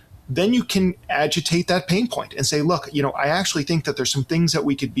 then you can agitate that pain point and say, look, I actually think that there's some things that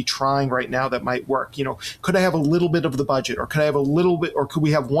we could be trying right now that might work. Could I have a little bit of the budget, or could I have a little bit, or could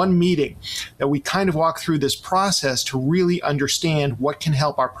we have one meeting that we kind of walk through this process to really understand what can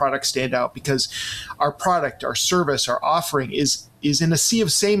help our product stand out? Because our product, our service, our offering is in a sea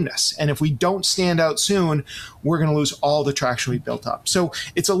of sameness. And if we don't stand out soon, we're going to lose all the traction we built up. So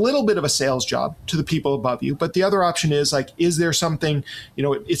it's a little bit of a sales job to the people above you. But the other option is is there something,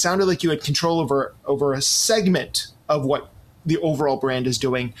 it sounded like you had control over a segment of what the overall brand is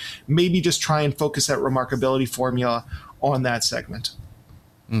doing. Maybe just try and focus that remarkability formula on that segment.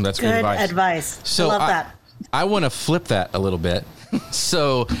 That's good advice. So I love that. I want to flip that a little bit.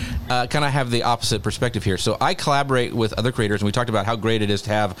 So kind of have the opposite perspective here. So I collaborate with other creators, and we talked about how great it is to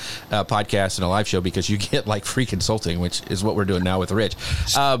have a podcast and a live show because you get like free consulting, which is what we're doing now with Rich.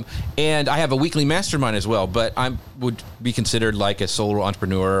 And I have a weekly mastermind as well, but I would be considered like a solo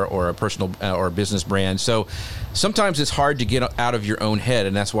entrepreneur or a personal or business brand. So sometimes it's hard to get out of your own head,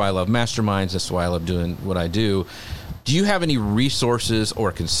 and that's why I love masterminds. That's why I love doing what I do. Do you have any resources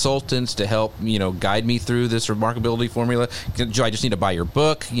or consultants to help, guide me through this remarkability formula? Do I just need to buy your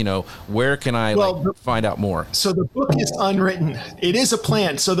book? Where can I find out more? So the book is unwritten. It is a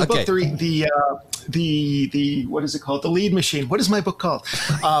plan. So the book, what is it called? The Lead Machine. What is my book called?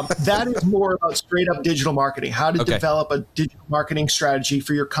 That is more about straight up digital marketing, how to develop a digital marketing strategy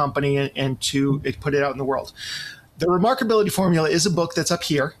for your company and to put it out in the world. The Remarkability Formula is a book that's up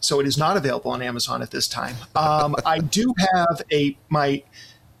here, so it is not available on Amazon at this time. I do have my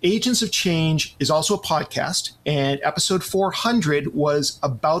Agents of Change is also a podcast, and episode 400 was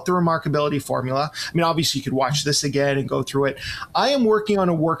about the Remarkability Formula. I mean, obviously, you could watch this again and go through it. I am working on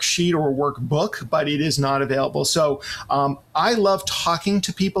a worksheet or a workbook, but it is not available. So I love talking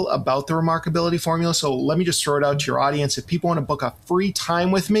to people about the Remarkability Formula. So let me just throw it out to your audience. If people want to book a free time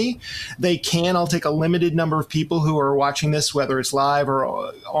with me, they can. I'll take a limited number of people who are watching this, whether it's live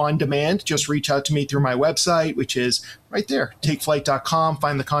or on demand. Just reach out to me through my website, which is right there, takeflight.com.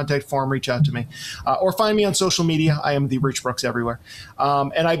 Find the contact form, reach out to me. Or find me on social media. I am the Rich Brooks everywhere.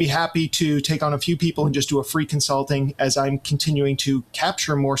 And I'd be happy to take on a few people and just do a free consulting as I'm continuing to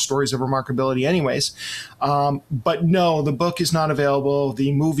capture more stories of remarkability anyways. But no, the book is not available.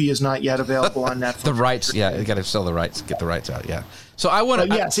 The movie is not yet available on Netflix. The rights, yeah, you got to sell the rights, get the rights out, yeah. So I want to...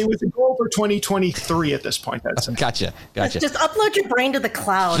 Yes, it was a goal for 2023 at this point. Gotcha. Just upload your brain to the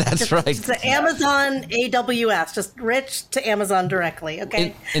cloud. That's right. To Amazon AWS. Just Rich to Amazon directly,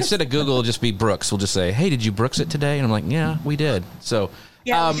 okay? Instead of Google, it'll just be Brooks. We'll just say, hey, did you Brooks it today? And I'm like, yeah, we did. So...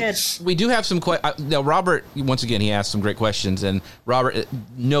 Yeah, we did. We do have some questions. Now, Robert, once again, he asked some great questions. And Robert,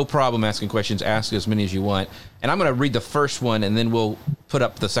 no problem asking questions. Ask as many as you want. And I'm going to read the first one, and then we'll put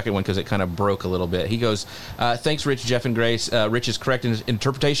up the second one because it kind of broke a little bit. He goes, thanks, Rich, Jeff, and Grace. Rich is correct in his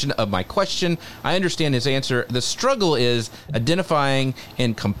interpretation of my question. I understand his answer. The struggle is identifying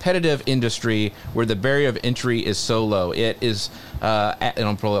in competitive industry where the barrier of entry is so low. It is, and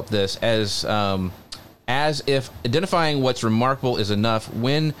I'll pull up this, as if identifying what's remarkable is enough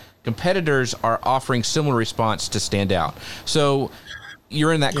when competitors are offering similar response to stand out. So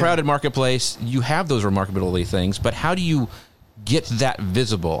you're in that crowded marketplace, you have those remarkability things, but how do you get that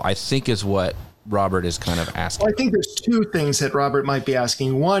visible, I think is what Robert is kind of asking. Well, I think there's two things that Robert might be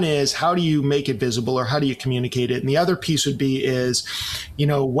asking. One is, how do you make it visible, or how do you communicate it? And the other piece would be is,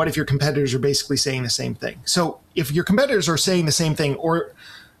 what if your competitors are basically saying the same thing? So if your competitors are saying the same thing,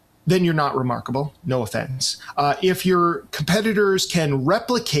 then you're not remarkable. No offense. If your competitors can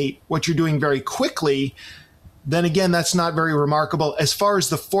replicate what you're doing very quickly, then again, that's not very remarkable as far as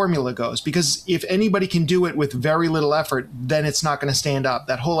the formula goes. Because if anybody can do it with very little effort, then it's not going to stand up.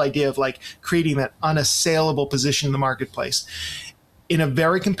 That whole idea of creating that unassailable position in the marketplace. In a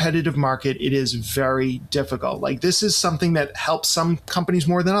very competitive market, it is very difficult. This is something that helps some companies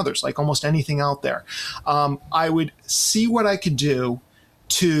more than others, like almost anything out there. I would see what I could do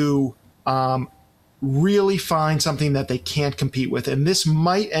to really find something that they can't compete with. And this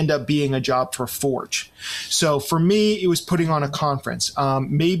might end up being a job for Forge. So for me, it was putting on a conference.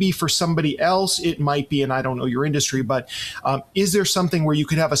 Maybe for somebody else, it might be, and I don't know your industry, but is there something where you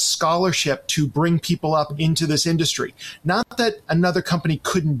could have a scholarship to bring people up into this industry? Not that another company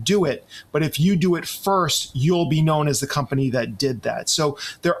couldn't do it, but if you do it first, you'll be known as the company that did that. So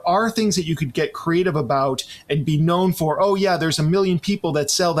there are things that you could get creative about and be known for. Oh yeah, there's 1 million people that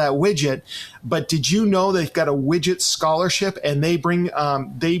sell that widget, but did you know they've got a widget scholarship, and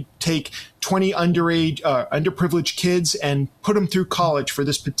they take 20 underprivileged kids and put them through college for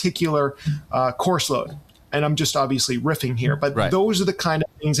this particular course load? And I'm just obviously riffing here, but those are the kind of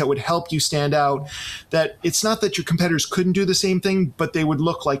things that would help you stand out. That it's not that your competitors couldn't do the same thing, but they would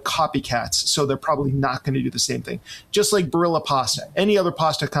look like copycats. So they're probably not going to do the same thing. Just like Barilla Pasta. Any other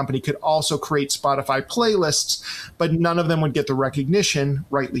pasta company could also create Spotify playlists, but none of them would get the recognition,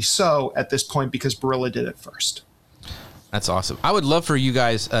 rightly so, at this point because Barilla did it first. That's awesome. I would love for you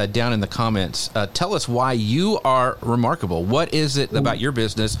guys down in the comments, tell us why you are remarkable. What is it about your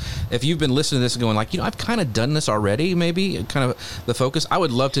business? If you've been listening to this and going I've kind of done this already, maybe kind of the focus. I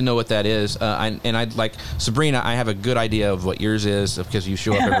would love to know what that is. And I'd like, Sabrina, I have a good idea of what yours is because you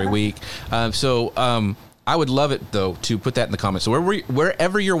show up every week. I would love it, though, to put that in the comments. So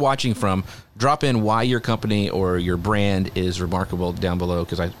wherever you're watching from, drop in why your company or your brand is remarkable down below,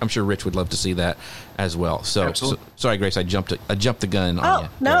 because I'm sure Rich would love to see that as well. So sorry, Grace, I jumped the gun on you.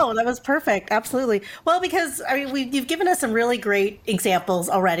 No, that was perfect. Absolutely. Well, because you've given us some really great examples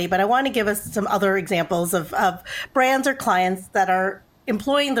already, but I want to give us some other examples of brands or clients that are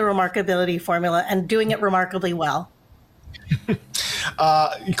employing the Remarkability formula and doing it remarkably well.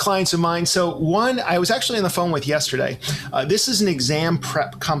 Clients of mine. So one I was actually on the phone with yesterday. This is an exam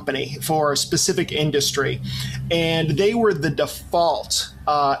prep company for a specific industry, and they were the default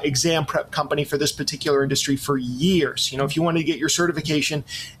exam prep company for this particular industry for years. If you wanted to get your certification,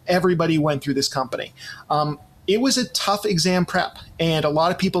 everybody went through this company. it was a tough exam prep, and a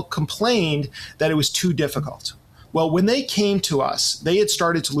lot of people complained that it was too difficult. Well, when they came to us, they had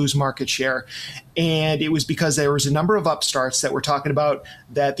started to lose market share, and it was because there was a number of upstarts that were talking about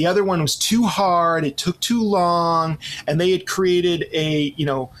that the other one was too hard, it took too long, and they had created a,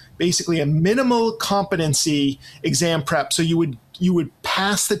 basically a minimal competency exam prep. So you would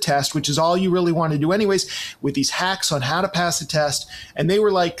pass the test, which is all you really want to do anyways, with these hacks on how to pass the test. And they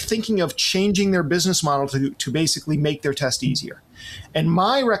were like thinking of changing their business model to basically make their test easier. And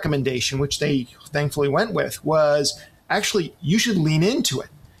my recommendation, which they thankfully went with, was actually you should lean into it.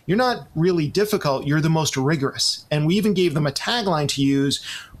 You're not really difficult. You're the most rigorous. And we even gave them a tagline to use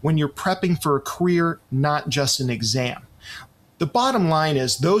when you're prepping for a career, not just an exam. The bottom line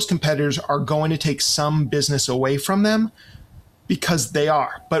is those competitors are going to take some business away from them, because they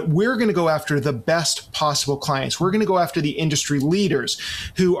are. But we're going to go after the best possible clients. We're going to go after the industry leaders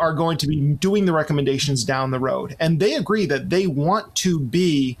who are going to be doing the recommendations down the road. And they agree that they want to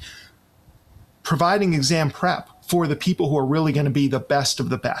be providing exam prep for the people who are really going to be the best of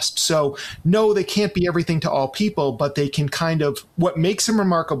the best. So no, they can't be everything to all people, but they can what makes them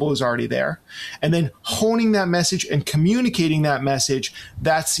remarkable is already there. And then honing that message and communicating that message,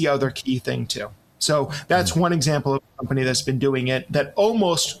 that's the other key thing too. So that's one example of a company that's been doing it that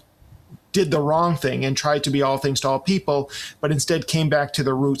almost did the wrong thing and tried to be all things to all people, but instead came back to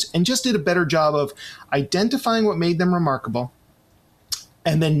their roots and just did a better job of identifying what made them remarkable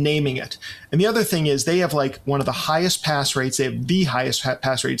and then naming it. And the other thing is they have like one of the highest pass rates. They have the highest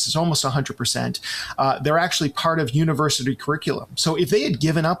pass rates. It's almost 100%. They're actually part of university curriculum. So if they had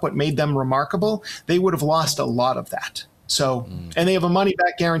given up what made them remarkable, they would have lost a lot of that. So, and they have a money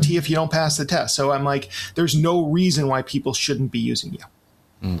back guarantee if you don't pass the test. So I'm like, there's no reason why people shouldn't be using you.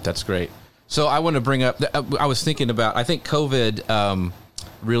 That's great. So I want to bring up, I was thinking about, I think COVID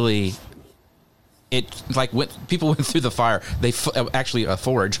really, people went through the fire. They actually a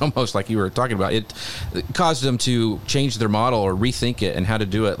forge, almost like you were talking about. It caused them to change their model or rethink it and how to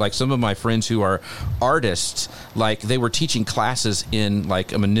do it. Like some of my friends who are artists, like they were teaching classes in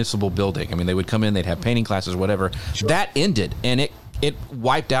like a municipal building. I mean, they would come in, they'd have painting classes, whatever. Sure. That ended, and it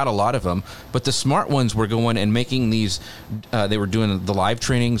wiped out a lot of them. But the smart ones were going and making these, they were doing the live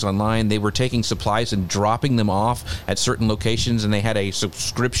trainings online. They were taking supplies and dropping them off at certain locations, and they had a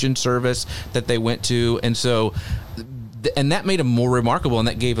subscription service that they went to. And so, and that made them more remarkable, and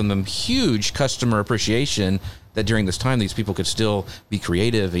that gave them huge customer appreciation that during this time, these people could still be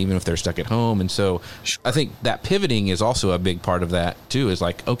creative, even if they're stuck at home. And so I think that pivoting is also a big part of that too, is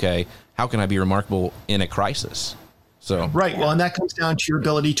like, okay, how can I be remarkable in a crisis? So right. Well, and that comes down to your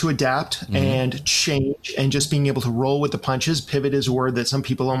ability to adapt and change and just being able to roll with the punches. Pivot is a word that some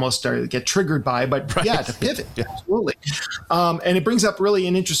people almost get triggered by, but to pivot. Yeah. Absolutely. And it brings up really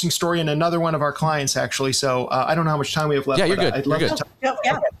an interesting story in another one of our clients, actually. So I don't know how much time we have left. Yeah, you're good. I'd love to talk.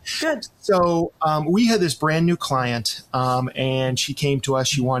 Yeah, good. So we had this brand new client and she came to us.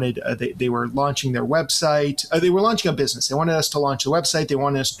 She wanted, they were launching their website. They were launching a business. They wanted us to launch a website. They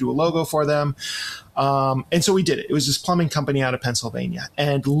wanted us to do a logo for them. And so we did it. It was this plumbing company out of Pennsylvania.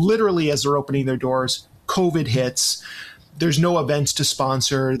 And literally as they're opening their doors, COVID hits. There's no events to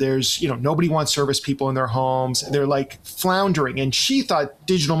sponsor. There's, nobody wants service people in their homes. They're like floundering. And she thought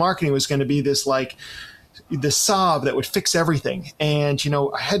digital marketing was going to be this like the salve that would fix everything. And,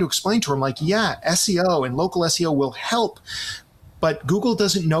 I had to explain to her, I'm like, yeah, SEO and local SEO will help. But Google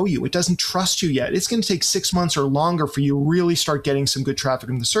doesn't know you. It doesn't trust you yet. It's going to take 6 months or longer for you to really start getting some good traffic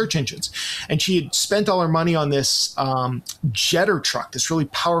from the search engines. And she had spent all her money on this jetter truck, this really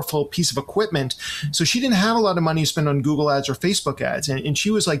powerful piece of equipment. So she didn't have a lot of money to spend on Google ads or Facebook ads. And she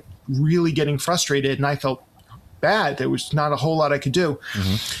was like really getting frustrated. And I felt bad. There was not a whole lot I could do.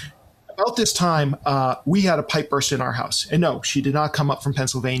 About this time, we had a pipe burst in our house. And no, she did not come up from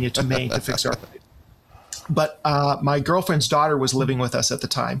Pennsylvania to Maine to fix our pipe. But my girlfriend's daughter was living with us at the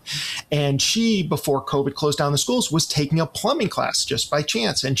time. And she, before COVID closed down the schools, was taking a plumbing class just by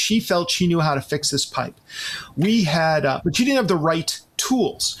chance. And she felt she knew how to fix this pipe. We had, but she didn't have the right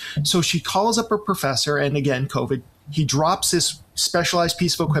tools. So she calls up her professor. And again, COVID, he drops this specialized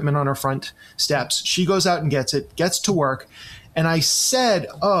piece of equipment on her front steps. She goes out and gets it, gets to work. And I said,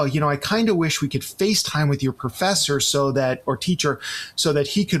 I kind of wish we could FaceTime with your professor or teacher so that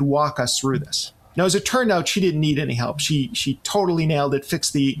he could walk us through this. Now, as it turned out, she didn't need any help. She totally nailed it,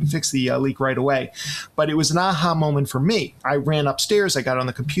 fixed the leak right away. But it was an aha moment for me. I ran upstairs. I got on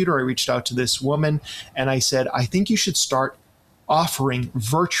the computer. I reached out to this woman, and I said, I think you should start offering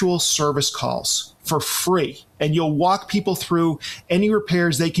virtual service calls for free. And you'll walk people through any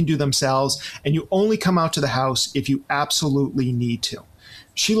repairs they can do themselves, and you only come out to the house if you absolutely need to.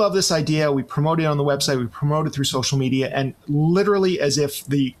 she loved this idea. We promoted it on the website. We promoted it through social media, and literally as if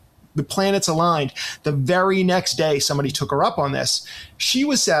the planets aligned, the very next day somebody took her up on this. She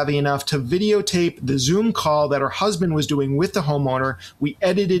was savvy enough to videotape the Zoom call that her husband was doing with the homeowner. We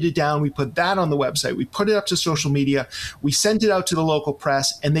edited it down. We put that on the website. We put it up to social media. We sent it out to the local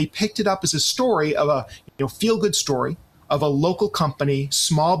press, and they picked it up as a story of a feel-good story of a local company,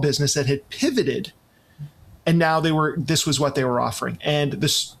 small business that had pivoted, and now this was what they were offering. And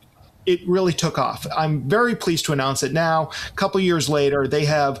it really took off. I'm very pleased to announce that now, a couple years later, they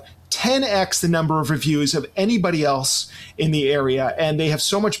have 10x the number of reviews of anybody else in the area, and they have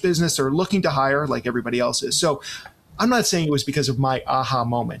so much business. They're looking to hire like everybody else is. So I'm not saying it was because of my aha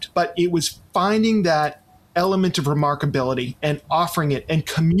moment, but it was finding that element of remarkability and offering it and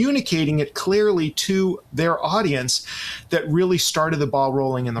communicating it clearly to their audience that really started the ball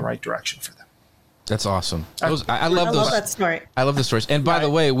rolling in the right direction for them. That's awesome. I love that story. I love the stories. And by the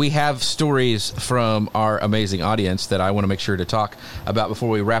way, we have stories from our amazing audience that I want to make sure to talk about before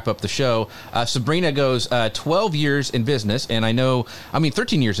we wrap up the show. Sabrina goes 12 years in business, and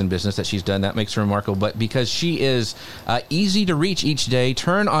 13 years in business that she's done. That makes her remarkable. But because she is easy to reach each day,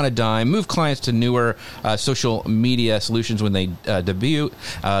 turn on a dime, move clients to newer social media solutions when they debut,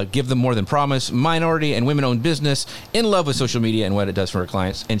 give them more than promise, minority and women-owned business, in love with social media and what it does for her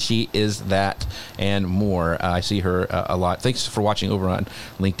clients. And she is that and more. I see her a lot. Thanks for watching over on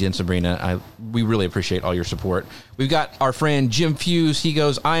LinkedIn, Sabrina. We really appreciate all your support. We've got our friend Jim Fuse. He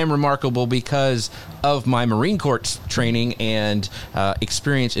goes, I am remarkable because of my Marine Corps training and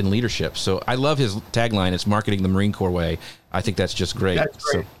experience in leadership. So I love his tagline. It's marketing the Marine Corps way. I think that's just great. That's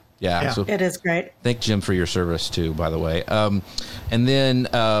great. So, yeah, so it is great. Thank Jim for your service too, by the way. And then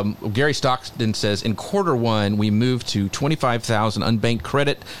Gary Stockton says, in Q1, we moved to 25,000 unbanked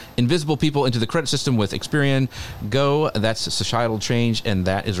credit, invisible people into the credit system with Experian Go. That's a societal change, and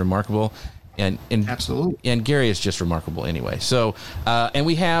that is remarkable. And absolutely. And Gary is just remarkable anyway. So, and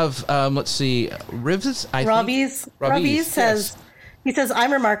we have, let's see, Robbie's says... He says,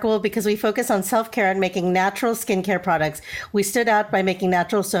 I'm remarkable because we focus on self-care and making natural skincare products. We stood out by making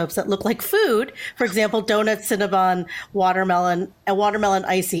natural soaps that look like food. For example, donuts, Cinnabon, watermelon, and watermelon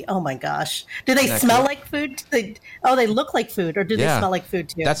icy. Oh my gosh. Do they smell like food? They look like food, or do they smell like food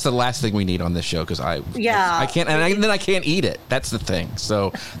too? That's the last thing we need on this show because I can't, and then I can't eat it. That's the thing.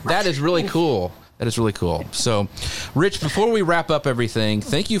 So that is really cool. That is really cool. So, Rich, before we wrap up everything,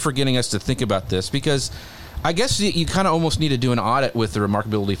 thank you for getting us to think about this, because I guess you kind of almost need to do an audit with the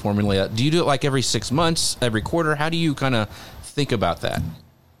Remarkability formula. Do you do it like every 6 months, every quarter? How do you kind of think about that?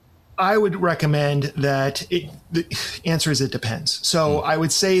 I would recommend that the answer is it depends. So I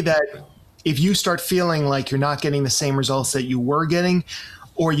would say that if you start feeling like you're not getting the same results that you were getting,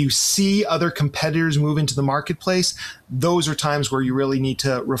 or you see other competitors move into the marketplace, those are times where you really need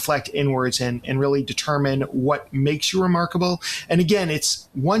to reflect inwards and really determine what makes you remarkable. And again, it's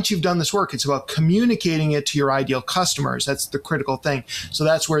once you've done this work, it's about communicating it to your ideal customers. That's the critical thing. So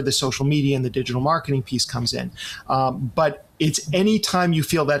that's where the social media and the digital marketing piece comes in. But it's any time you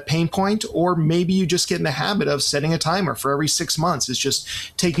feel that pain point, or maybe you just get in the habit of setting a timer for every 6 months. It's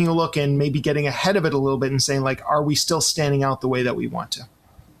just taking a look and maybe getting ahead of it a little bit and saying, like, are we still standing out the way that we want to?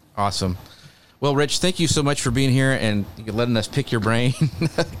 Awesome. Well, Rich, thank you so much for being here and letting us pick your brain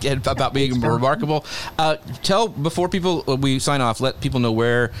about being remarkable. Before we sign off, let people know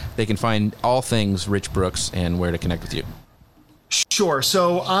where they can find all things Rich Brooks and where to connect with you. Sure.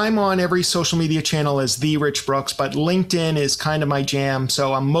 So I'm on every social media channel as The Rich Brooks, but LinkedIn is kind of my jam.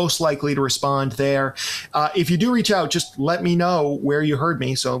 So I'm most likely to respond there. If you do reach out, just let me know where you heard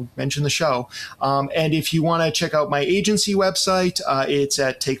me. So mention the show. And if you want to check out my agency website, it's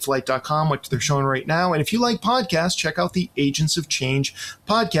at takeflight.com, which they're showing right now. And if you like podcasts, check out the Agents of Change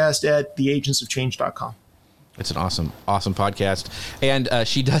podcast at theagentsofchange.com. It's an awesome podcast. And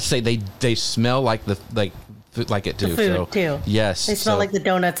she does say they smell like like it too. The food too. Yes. They smell like the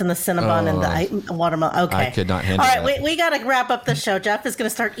donuts and the Cinnabon and the watermelon. Okay. I could not handle that. All right, we got to wrap up the show. Jeff is going to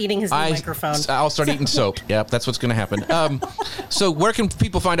start eating his new microphone. I'll start eating soap. Yep, that's what's going to happen. So where can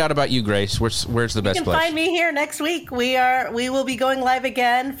people find out about you, Grace? Where's the best place? You can find me here next week. We will be going live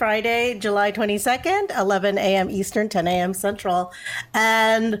again Friday, July 22nd, 11 a.m. Eastern, 10 a.m. Central.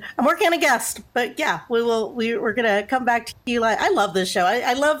 And I'm working on a guest, but yeah, we're going to come back to you live. I love this show.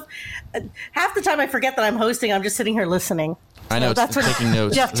 I love half the time I forget that I'm hosting. I'm just sitting here listening. I know. That's it's taking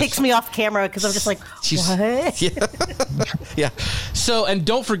notes. Jeff takes me off camera because I'm just like, what? Yeah. So, and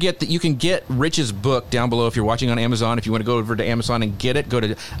don't forget that you can get Rich's book down below if you're watching on Amazon. If you want to go over to Amazon and get it, go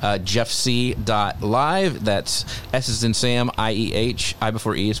to jeffc.live. That's S as in Sam, IEH, I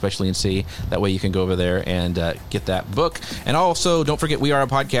before E, especially in C. That way you can go over there and get that book. And also, don't forget, we are a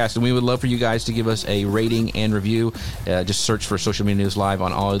podcast, and we would love for you guys to give us a rating and review. Just search for Social Media News Live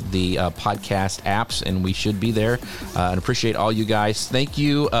on all the podcast apps, and we should be there. And appreciate all you guys. Thank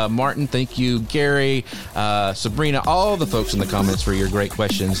you, Martin. Thank you, Gary, Sabrina, all the folks in the comments for your great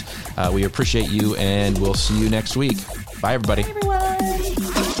questions. We appreciate you, and we'll see you next week. Bye, everybody.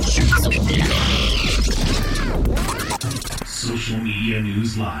 Social Media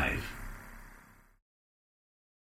News Live.